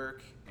my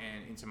work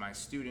and into my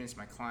students,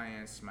 my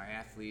clients, my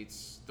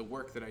athletes, the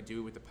work that I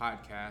do with the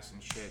podcast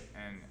and shit.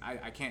 And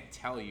I can't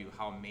tell you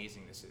how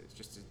amazing this is,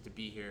 just to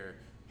be here,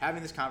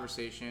 having this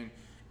conversation,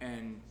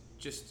 and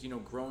just,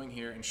 growing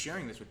here and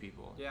sharing this with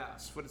people. Yeah.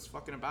 That's what it's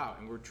fucking about.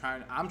 And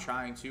I'm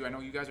trying to, I know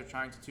you guys are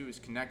trying to too, is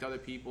connect other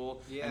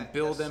people Yeah, and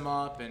build them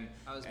up. And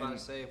I was about to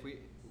say,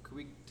 could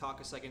we talk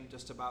a second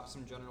just about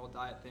some general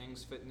diet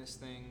things, fitness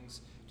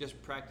things,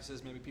 just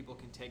practices maybe people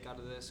can take out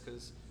of this?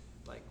 Because,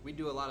 like, we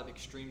do a lot of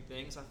extreme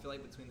things, I feel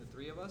like, between the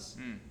three of us.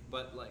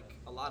 But, like,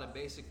 a lot of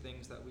basic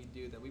things that we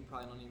do that we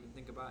probably don't even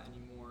think about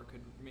anymore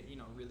could,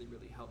 really,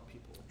 really help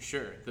people.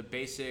 Sure. The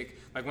basic,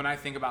 like, when I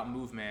think about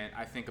movement,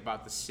 I think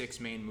about the 6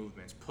 main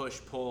movements: push,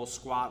 pull,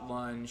 squat,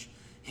 lunge,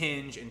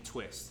 hinge, and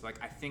twist.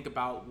 Like, I think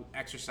about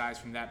exercise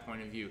from that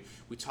point of view.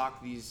 We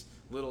talk these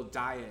little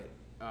diet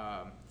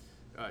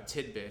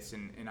tidbits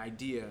and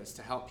ideas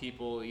to help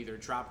people either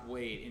drop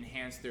weight,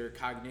 enhance their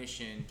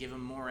cognition, give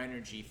them more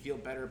energy, feel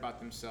better about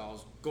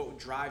themselves, go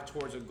drive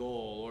towards a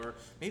goal, or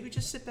maybe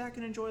just sit back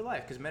and enjoy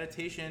life. Because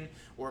meditation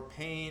or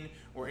pain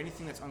or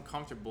anything that's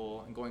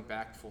uncomfortable, and going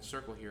back full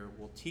circle here,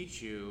 will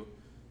teach you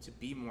to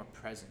be more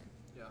present.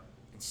 Yeah.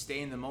 And stay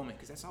in the moment,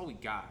 because that's all we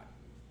got.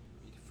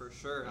 For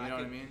sure. You know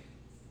what I mean?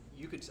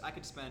 I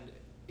could spend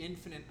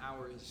infinite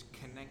hours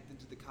connected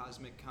to the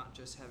cosmic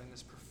conscious, having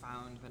this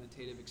profound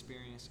meditative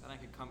experience, and I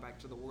could come back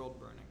to the world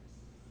burning.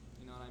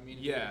 You know what I mean?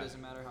 Yeah. It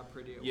doesn't matter how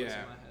pretty it was in my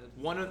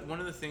head. One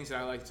of the things that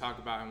I like to talk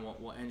about, and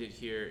we'll end it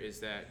here,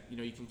 is that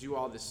you can do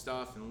all this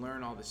stuff and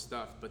learn all this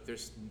stuff, but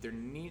there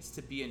needs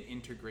to be an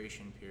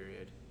integration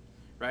period,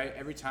 right?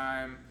 Every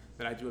time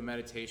that I do a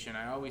meditation,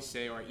 I always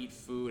say, or I eat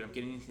food, I'm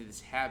getting into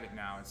this habit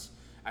now.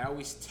 I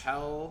always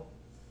tell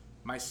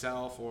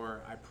myself,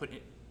 or I put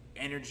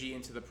energy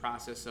into the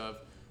process of,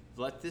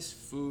 let this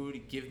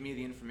food give me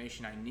the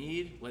information I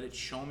need. Let it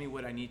show me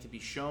what I need to be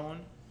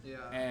shown. Yeah.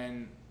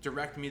 And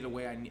direct me the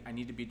way I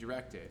need to be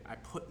directed. I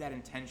put that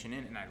intention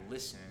in, and I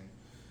listen.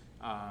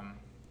 But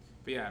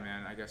yeah,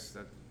 man, I guess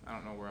that I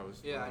don't know where I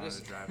was. Yeah, I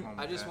just drive home.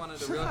 I just wanted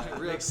to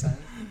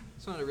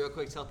real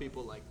quick tell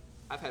people, like,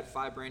 I've had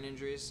 5 brain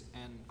injuries,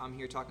 and I'm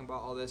here talking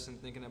about all this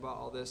and thinking about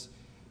all this,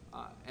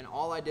 and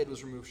all I did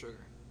was remove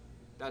sugar.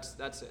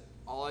 That's it.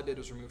 All I did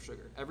was remove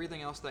sugar.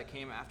 Everything else that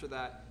came after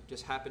that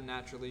just happened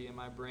naturally, and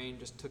my brain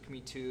just took me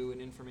to,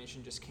 and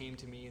information just came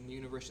to me, and the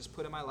universe just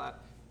put in my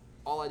lap.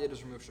 All I did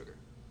was remove sugar.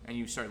 And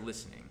you started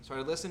listening.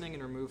 Started listening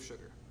and remove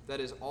sugar. That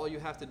is all you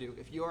have to do.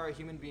 If you are a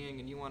human being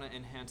and you want to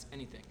enhance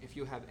anything, if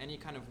you have any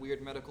kind of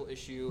weird medical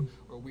issue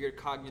or weird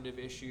cognitive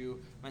issue,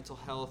 mental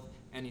health,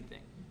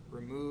 anything,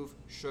 remove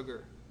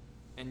sugar.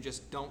 And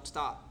just don't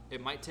stop.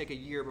 It might take a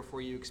year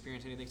before you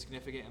experience anything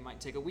significant. It might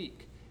take a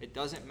week. It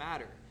doesn't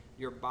matter.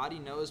 Your body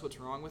knows what's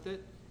wrong with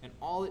it, and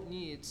all it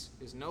needs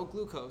is no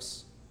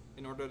glucose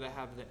in order to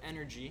have the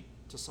energy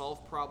to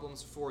solve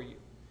problems for you,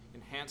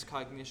 enhance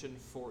cognition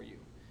for you.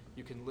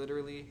 You can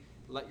literally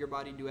let your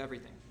body do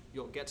everything.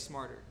 You'll get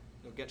smarter,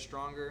 you'll get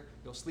stronger,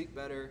 you'll sleep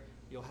better,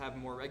 you'll have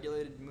more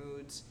regulated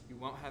moods, you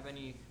won't have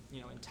any,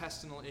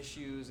 intestinal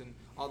issues and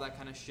all that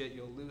kind of shit.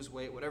 You'll lose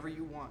weight, whatever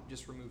you want,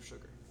 just remove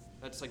sugar.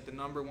 That's like the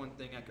number one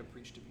thing I could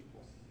preach to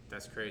people.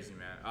 That's crazy,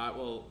 man.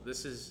 Well,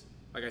 this is,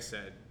 like I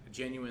said, I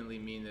genuinely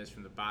mean this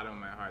from the bottom of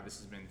my heart. This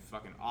has been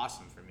fucking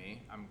awesome for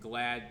me. I'm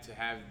glad to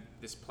have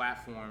this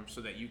platform so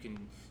that you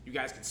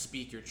guys can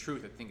speak your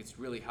truth. I think it's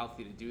really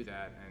healthy to do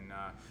that, and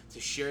to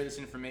share this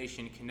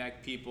information,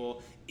 connect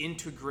people,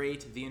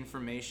 integrate the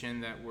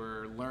information that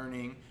we're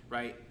learning,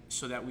 right,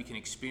 so that we can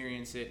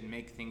experience it and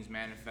make things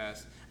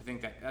manifest. I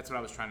think that's what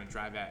I was trying to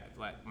drive at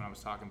when I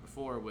was talking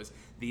before, was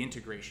the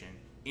integration.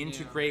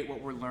 Integrate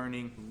what we're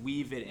learning,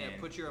 weave it in.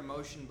 Put your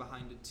emotion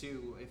behind it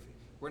too.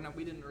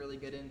 We didn't really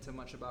get into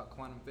much about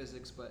quantum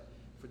physics, but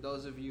for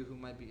those of you who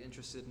might be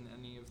interested in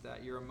any of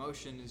that, your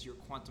emotion is your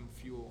quantum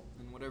fuel,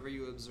 and whatever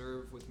you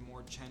observe with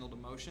more channeled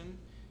emotion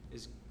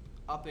is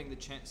upping the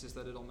chances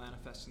that it'll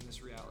manifest in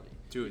this reality.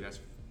 Dude,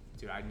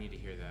 I need to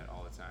hear that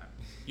all the time.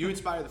 You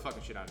inspire the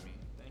fucking shit out of me.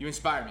 You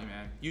inspire me,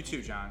 man. You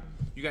too, John.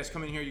 You guys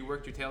come in here, you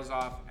worked your tails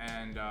off,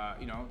 and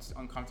it's an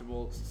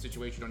uncomfortable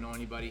situation. You don't know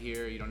anybody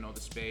here. You don't know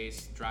the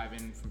space.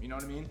 Driving from, you know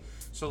what I mean?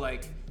 So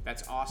like,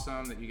 that's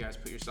awesome that you guys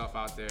put yourself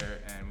out there,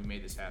 and we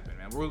made this happen,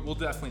 man. We'll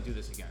definitely do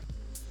this again.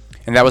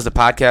 And that was the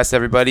podcast,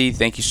 everybody.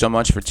 Thank you so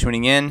much for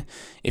tuning in.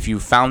 If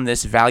you found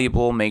this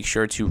valuable, make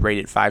sure to rate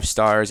it 5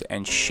 stars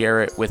and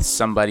share it with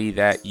somebody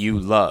that you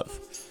love.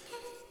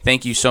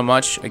 Thank you so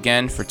much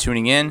again for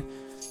tuning in.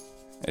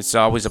 It's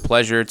always a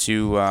pleasure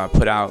to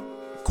put out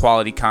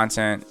quality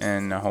content,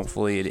 and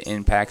hopefully it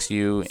impacts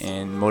you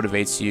and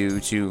motivates you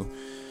to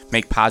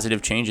make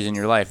positive changes in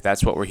your life.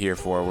 That's what we're here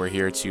for. We're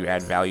here to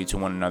add value to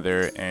one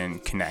another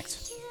and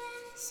connect.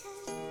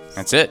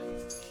 That's it.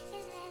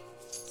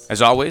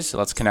 As always,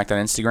 let's connect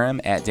on Instagram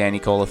at Danny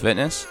Cola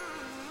Fitness.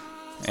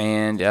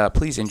 And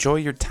please enjoy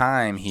your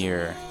time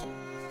here.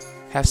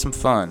 Have some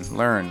fun,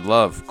 learn,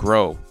 love,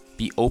 grow,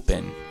 be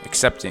open,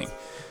 accepting.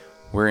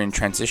 We're in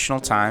transitional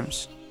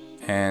times,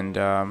 and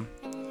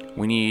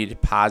we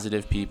need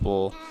positive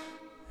people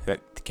that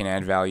can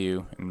add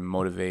value and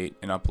motivate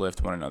and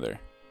uplift one another.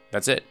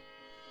 That's it.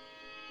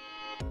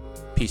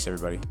 Peace,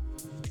 everybody.